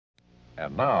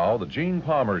And now, the Jeanne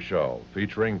Palmer Show,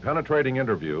 featuring penetrating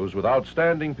interviews with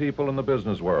outstanding people in the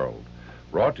business world.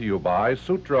 Brought to you by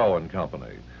Sutro and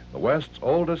Company, the West's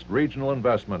oldest regional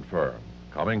investment firm,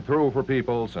 coming through for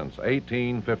people since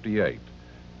 1858.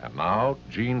 And now,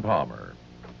 Jeanne Palmer.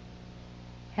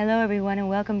 Hello, everyone, and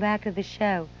welcome back to the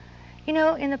show. You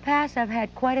know, in the past, I've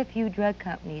had quite a few drug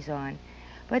companies on,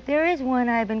 but there is one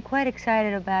I've been quite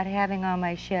excited about having on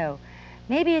my show.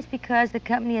 Maybe it's because the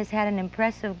company has had an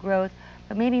impressive growth,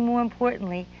 but maybe more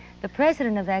importantly, the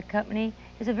president of that company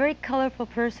is a very colorful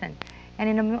person. And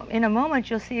in a moment,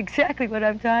 you'll see exactly what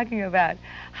I'm talking about.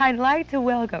 I'd like to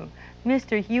welcome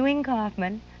Mr. Ewing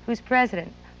Kauffman, who's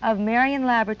president of Marion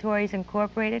Laboratories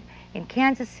Incorporated in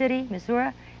Kansas City,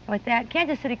 Missouri. And with that,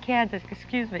 Kansas City, Kansas,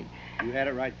 excuse me. You had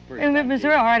it right the first In time.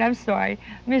 Missouri, all right, I'm sorry.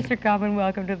 Mr. Kauffman,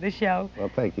 welcome to the show.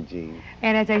 Well, thank you, Jeanne.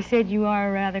 And as I said, you are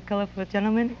a rather colorful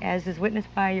gentleman, as is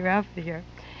witnessed by your outfit here.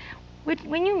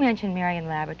 When you mention Marion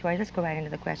Laboratories, let's go right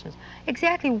into the questions.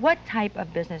 Exactly what type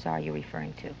of business are you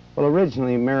referring to? Well,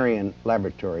 originally, Marion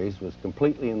Laboratories was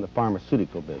completely in the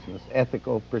pharmaceutical business,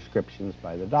 ethical prescriptions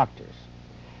by the doctors.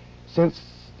 Since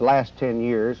the last 10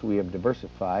 years, we have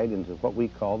diversified into what we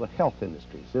call the health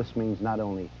industries. This means not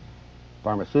only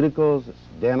pharmaceuticals, it's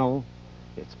dental,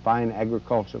 it's fine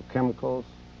agricultural chemicals,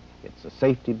 it's a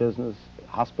safety business,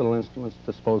 hospital instruments,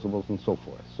 disposables, and so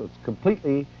forth. So it's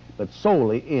completely, but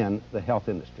solely in the health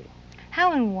industry.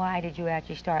 How and why did you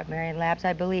actually start Marion Labs?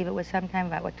 I believe it was sometime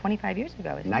about, what, 25 years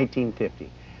ago?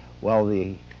 1950. Well,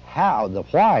 the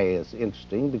why is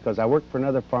interesting because I worked for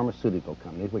another pharmaceutical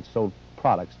company which sold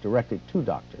products directly to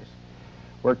doctors.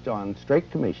 Worked on straight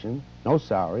commission, no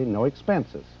salary, no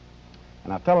expenses.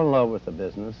 And I fell in love with the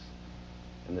business.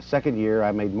 In the second year,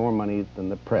 I made more money than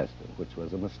the president, which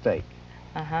was a mistake.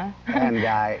 And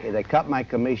they cut my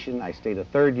commission. I stayed a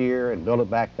third year and built it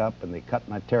back up, and they cut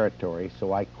my territory,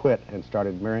 so I quit and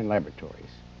started Marion Laboratories.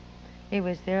 It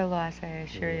was their loss, I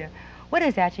assure you. What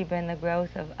has actually been the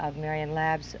growth of Marion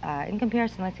Labs in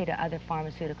comparison, let's say, to other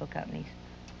pharmaceutical companies?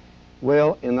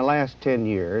 Well, in the last 10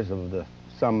 years, of the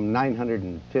some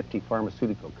 950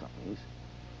 pharmaceutical companies,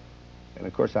 and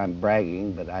of course I'm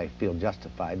bragging, but I feel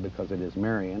justified because it is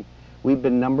Marion, we've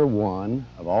been #1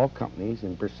 of all companies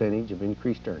in percentage of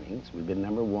increased earnings. We've been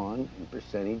 #1 in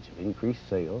percentage of increased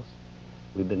sales.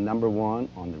 We've been #1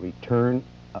 on the return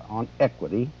on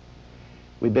equity.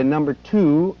 We've been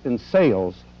 #2 in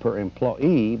sales per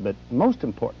employee, but most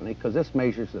importantly, because this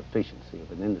measures the efficiency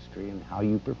of an industry and how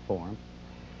you perform,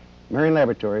 Marion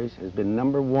Laboratories has been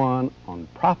 #1 on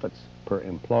profits per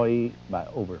employee by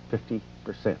over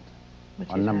 50%.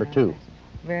 On #2.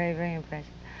 Very, very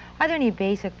impressive. Are there any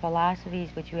basic philosophies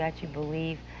which you actually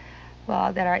believe,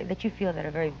 well, that you feel that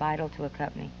are very vital to a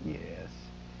company? Yes.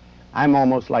 I'm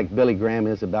almost like Billy Graham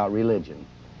is about religion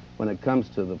when it comes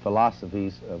to the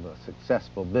philosophies of a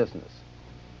successful business.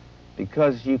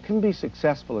 Because you can be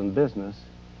successful in business,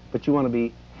 but you want to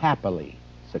be happily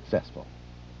successful.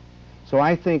 So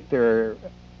I think there are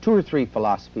 2 or 3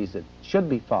 philosophies that should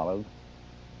be followed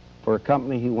for a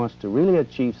company who wants to really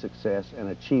achieve success and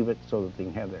achieve it so that they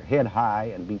can have their head high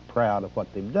and be proud of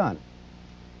what they've done.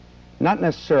 Not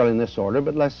necessarily in this order,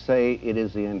 but let's say it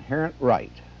is the inherent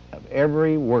right of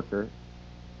every worker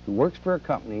who works for a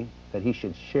company that he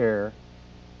should share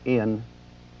in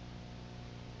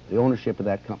the ownership of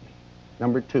that company.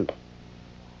 #2,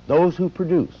 those who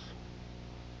produce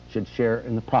should share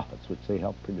in the profits which they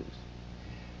help produce.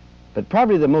 But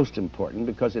probably the most important,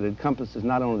 because it encompasses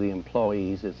not only the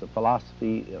employees, it's a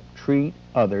philosophy of treat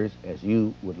others as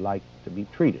you would like to be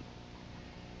treated.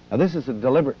 Now, this is a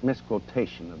deliberate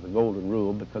misquotation of the Golden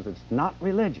Rule because it's not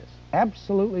religious.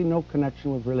 Absolutely no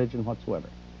connection with religion whatsoever.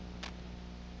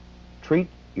 Treat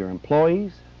your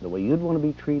employees the way you'd want to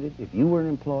be treated if you were an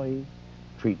employee.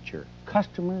 Treat your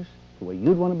customers the way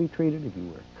you'd want to be treated if you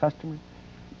were a customer.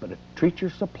 But treat your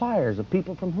suppliers, the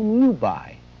people from whom you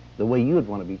buy, the way you would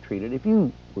want to be treated if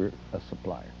you were a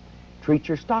supplier. Treat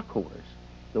your stockholders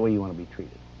the way you want to be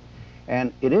treated.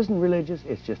 And it isn't religious,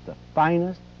 it's just the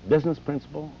finest business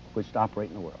principle which to operate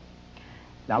in the world.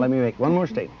 Now let me make one more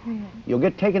statement. You'll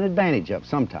get taken advantage of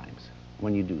sometimes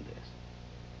when you do this,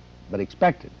 but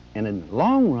expect it. And in the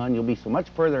long run, you'll be so much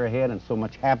further ahead and so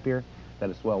much happier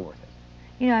that it's well worth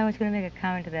it. You know, I was going to make a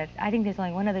comment to that. I think there's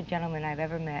only one other gentleman I've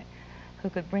ever met who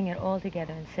could bring it all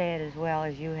together and say it as well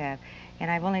as you have. And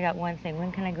I've only got one thing: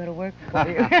 when can I go to work for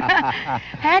you?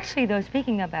 Actually, though,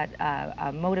 speaking about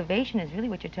motivation is really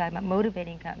what you're talking about,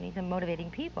 motivating companies and motivating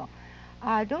people.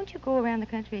 Don't you go around the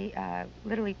country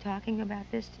literally talking about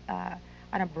this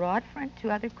on a broad front to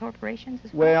other corporations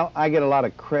as well? Well, I get a lot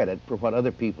of credit for what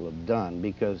other people have done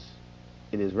because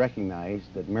it is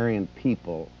recognized that Marion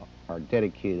people are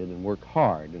dedicated and work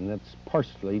hard, and that's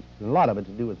partially, a lot of it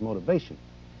to do with motivation.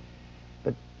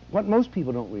 But what most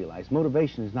people don't realize,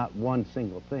 motivation is not one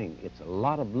single thing. It's a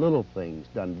lot of little things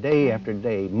done day after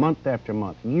day, month after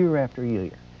month, year after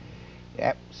year.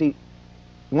 See,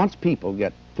 once people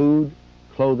get food,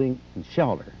 clothing, and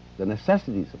shelter, the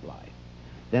necessities of life,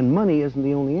 then money isn't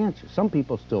the only answer. Some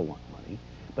people still want money,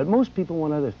 but most people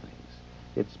want other things.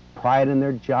 It's pride in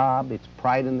their job, it's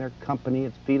pride in their company,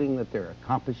 it's feeling that they're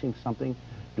accomplishing something,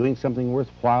 doing something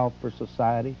worthwhile for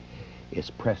society. It's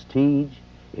prestige,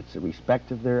 it's the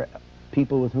respect of their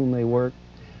people with whom they work.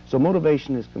 So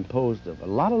motivation is composed of a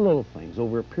lot of little things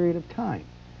over a period of time.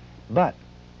 But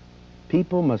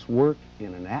people must work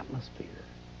in an atmosphere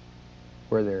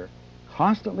where they're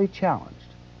constantly challenged,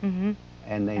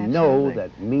 and they know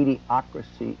that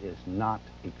mediocrity is not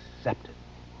accepted.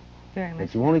 Very much.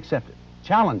 That you won't accept it.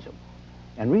 Challenge them.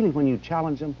 And really, when you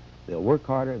challenge them, they'll work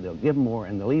harder, they'll give more,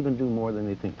 and they'll even do more than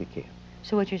they think they can.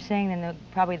 So what you're saying then,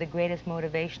 probably the greatest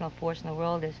motivational force in the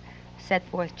world is set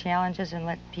forth challenges and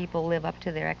let people live up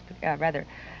to their,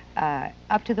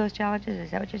 up to those challenges?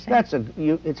 Is that what you're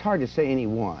saying? It's hard to say any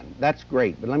one. That's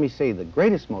great, but let me say the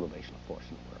greatest motivational force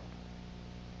in the world.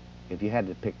 If you had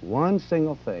to pick one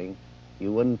single thing,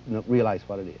 you wouldn't realize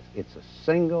what it is. It's a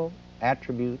single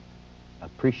attribute: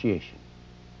 appreciation.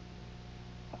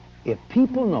 If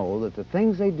people know that the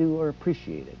things they do are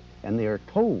appreciated, and they are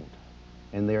told,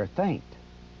 and they are thanked,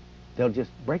 they'll just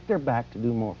break their back to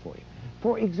do more for you.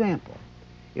 For example,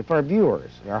 if our viewers,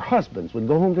 our husbands, would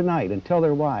go home tonight and tell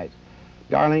their wives,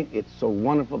 "Darling, it's so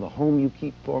wonderful, the home you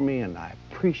keep for me, and I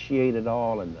appreciate it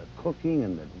all, and the cooking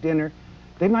and the dinner,"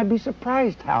 they might be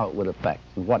surprised how it would affect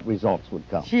and what results would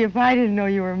come. Gee, if I didn't know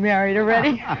you were married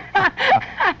already.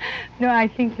 No, I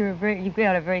think you've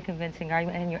got a very convincing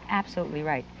argument, and you're absolutely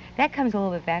right. That comes a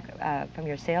little bit back from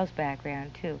your sales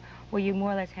background, too, where you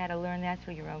more or less had to learn that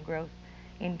through your own growth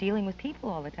in dealing with people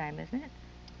all the time, isn't it?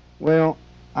 Well,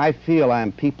 I feel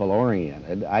I'm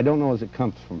people-oriented. I don't know as it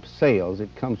comes from sales.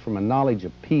 It comes from a knowledge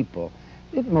of people.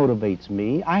 It motivates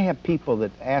me. I have people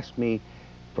that ask me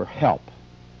for help,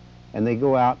 and they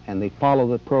go out and they follow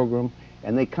the program,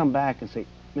 and they come back and say,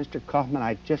 "Mr. Kauffman,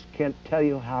 I just can't tell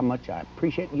you how much I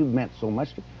appreciate it. You've meant so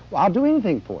much to me." Well, I'll do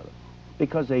anything for them.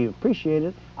 Because they appreciate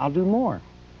it, I'll do more.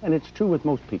 And it's true with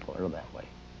most people are that way.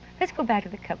 Let's go back to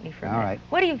the company for a minute. All right.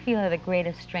 What do you feel are the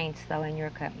greatest strengths, though, in your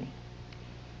company?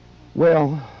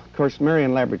 Well, of course,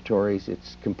 Marion Laboratories,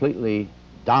 it's completely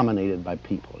dominated by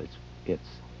people.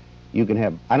 You can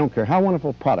have, I don't care how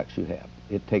wonderful products you have,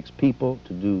 it takes people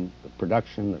to do the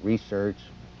production, the research,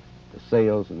 the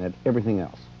sales, and everything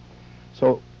else.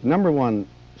 So, number one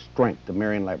strength of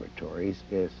Marion Laboratories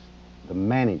is the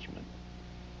management.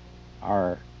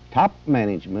 Our top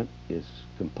management is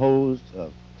composed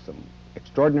of some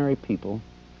extraordinary people.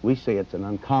 We say it's an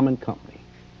uncommon company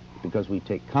because we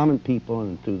take common people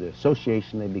and through the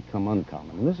association they become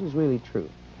uncommon. And this is really true.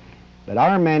 But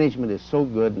our management is so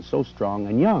good and so strong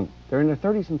and young. They're in their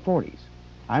 30s and 40s.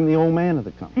 I'm the old man of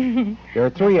the company. There are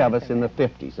three of us in the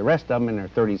 50s. The rest of them in their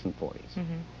 30s and 40s.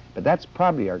 But that's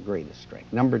probably our greatest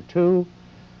strength. Number two,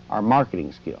 our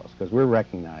marketing skills, because we're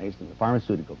recognized in the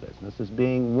pharmaceutical business as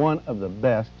being one of the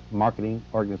best marketing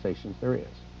organizations there is.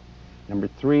 Number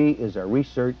three is our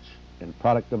research and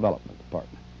product development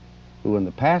department, who in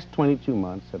the past 22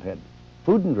 months have had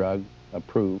Food and Drug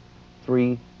approve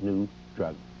 3 new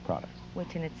drug products.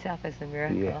 Which in itself is a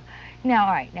miracle. Yeah. Now,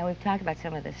 all right, now we've talked about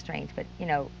some of the strengths, but, you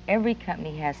know, every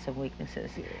company has some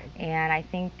weaknesses. Yeah. And I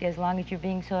think as long as you're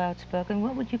being so outspoken,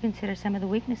 what would you consider some of the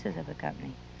weaknesses of the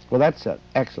company? Well, that's an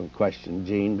excellent question,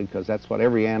 Jeanne, because that's what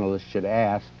every analyst should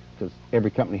ask, because every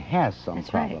company has some That's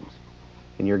problems. right.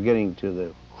 And you're getting to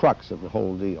the crux of the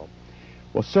whole deal.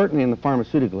 Well, certainly in the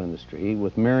pharmaceutical industry,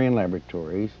 with Marion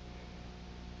Laboratories,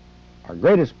 our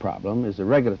greatest problem is the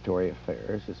regulatory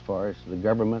affairs as far as the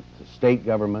government, the state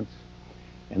governments,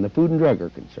 and the Food and Drug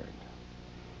are concerned.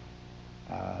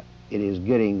 It is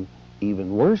getting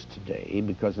even worse today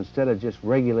because instead of just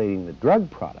regulating the drug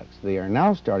products, they are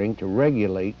now starting to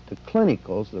regulate the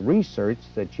clinicals, the research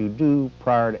that you do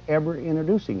prior to ever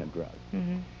introducing a drug.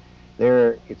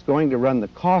 It's going to run the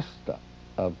cost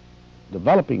of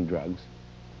developing drugs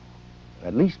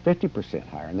at least 50%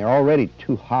 higher, and they're already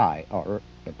too high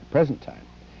at the present time.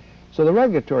 So the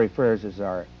regulatory affairs is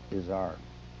our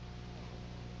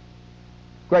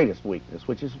greatest weakness,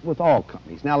 which is with all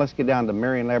companies. Now let's get down to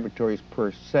Marion Laboratories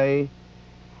per se.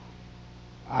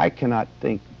 I cannot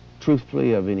think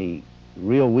truthfully of any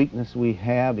real weakness we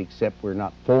have, except we're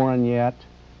not foreign yet.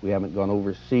 We haven't gone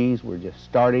overseas, we're just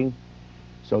starting.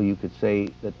 So you could say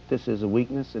that this is a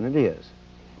weakness, and it is.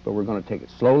 But we're going to take it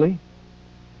slowly.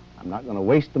 I'm not going to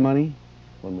waste the money.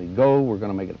 When we go, we're going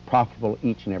to make it profitable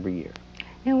each and every year.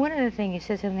 Now, one other thing, you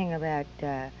said something about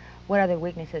what other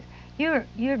weaknesses.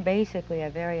 You're basically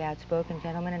a very outspoken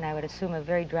gentleman, and I would assume a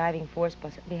very driving force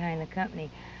behind the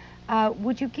company.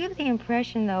 Would you give the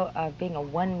impression, though, of being a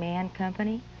one-man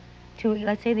company to,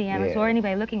 let's say, the analysts or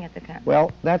anybody looking at the company?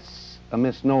 Well, that's a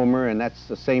misnomer, and that's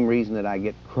the same reason that I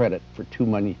get credit for too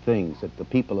many things that the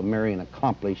people of Marion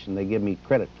accomplish, and they give me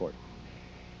credit for it.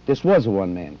 This was a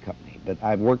one-man company, but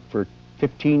I've worked for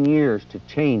 15 years to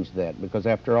change that, because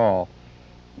after all,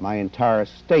 my entire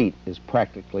estate is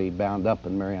practically bound up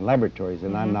in Marion Laboratories,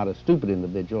 and I'm not a stupid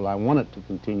individual. I want it to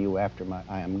continue after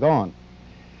I am gone.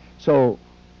 So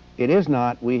it is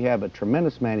not. We have a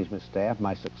tremendous management staff.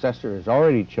 My successor is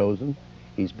already chosen.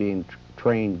 He's being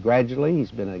trained gradually.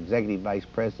 He's been an executive vice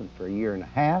president for a year and a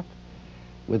half.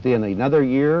 Within another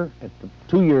year,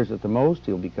 2 years at the most,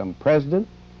 he'll become president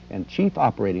and chief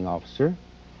operating officer.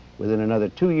 Within another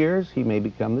 2 years, he may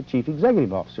become the chief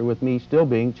executive officer, with me still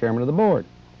being chairman of the board.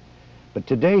 But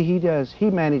today he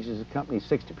manages the company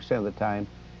 60% of the time,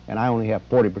 and I only have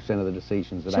 40% of the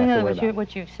decisions that I have to worry about.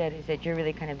 What you've said is that you're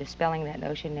really kind of dispelling that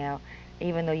notion now.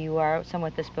 Even though you are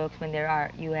somewhat the spokesman,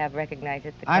 you have recognized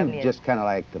that the company I'm just kind of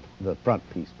like the front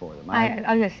piece for them. I was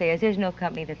going to say, there's no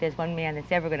company that there's one man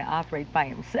that's ever going to operate by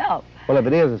himself. Well, if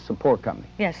it is, it's a support company.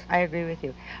 Yes, I agree with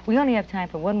you. We only have time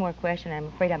for one more question. I'm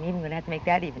afraid I'm even going to have to make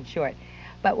that even short.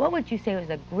 But what would you say was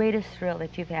the greatest thrill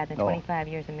that you've had in the 25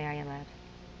 years of Marion Labs?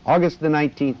 August the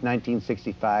 19th,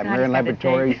 1965, Marion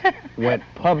Laboratories went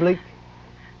public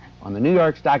on the New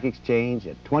York Stock Exchange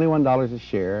at $21 a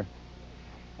share.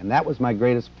 And that was my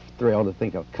greatest thrill, to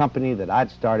think a company that I'd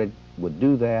started would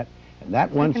do that. And that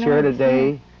one share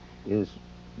today is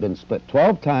been split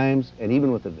 12 times, and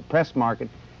even with the depressed market,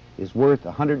 is worth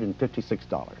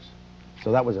 $156.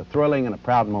 So that was a thrilling and a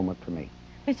proud moment for me.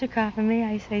 Mr. Kauffman, may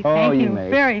I say thank you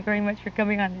very, very much for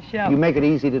coming on the show. You make it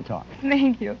easy to talk.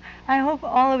 Thank you. I hope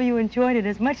all of you enjoyed it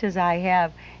as much as I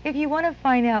have. If you want to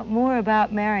find out more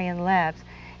about Marion Labs,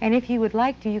 and if you would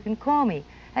like to, you can call me.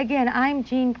 Again, I'm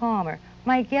Jeanne Palmer.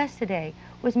 My guest today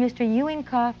was Mr. Ewing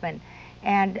Kauffman,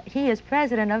 and he is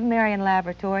president of Marion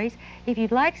Laboratories. If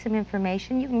you'd like some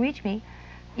information, you can reach me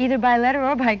either by letter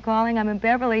or by calling. I'm in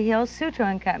Beverly Hills, Sutro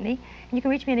and Company, and you can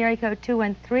reach me at area code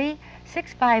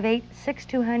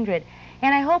 213-658-6200.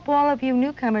 And I hope all of you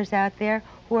newcomers out there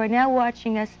who are now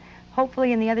watching us,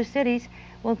 hopefully in the other cities,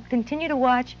 will continue to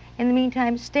watch. In the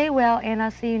meantime, stay well, and I'll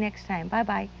see you next time.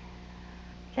 Bye-bye.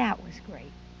 That was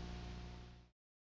great.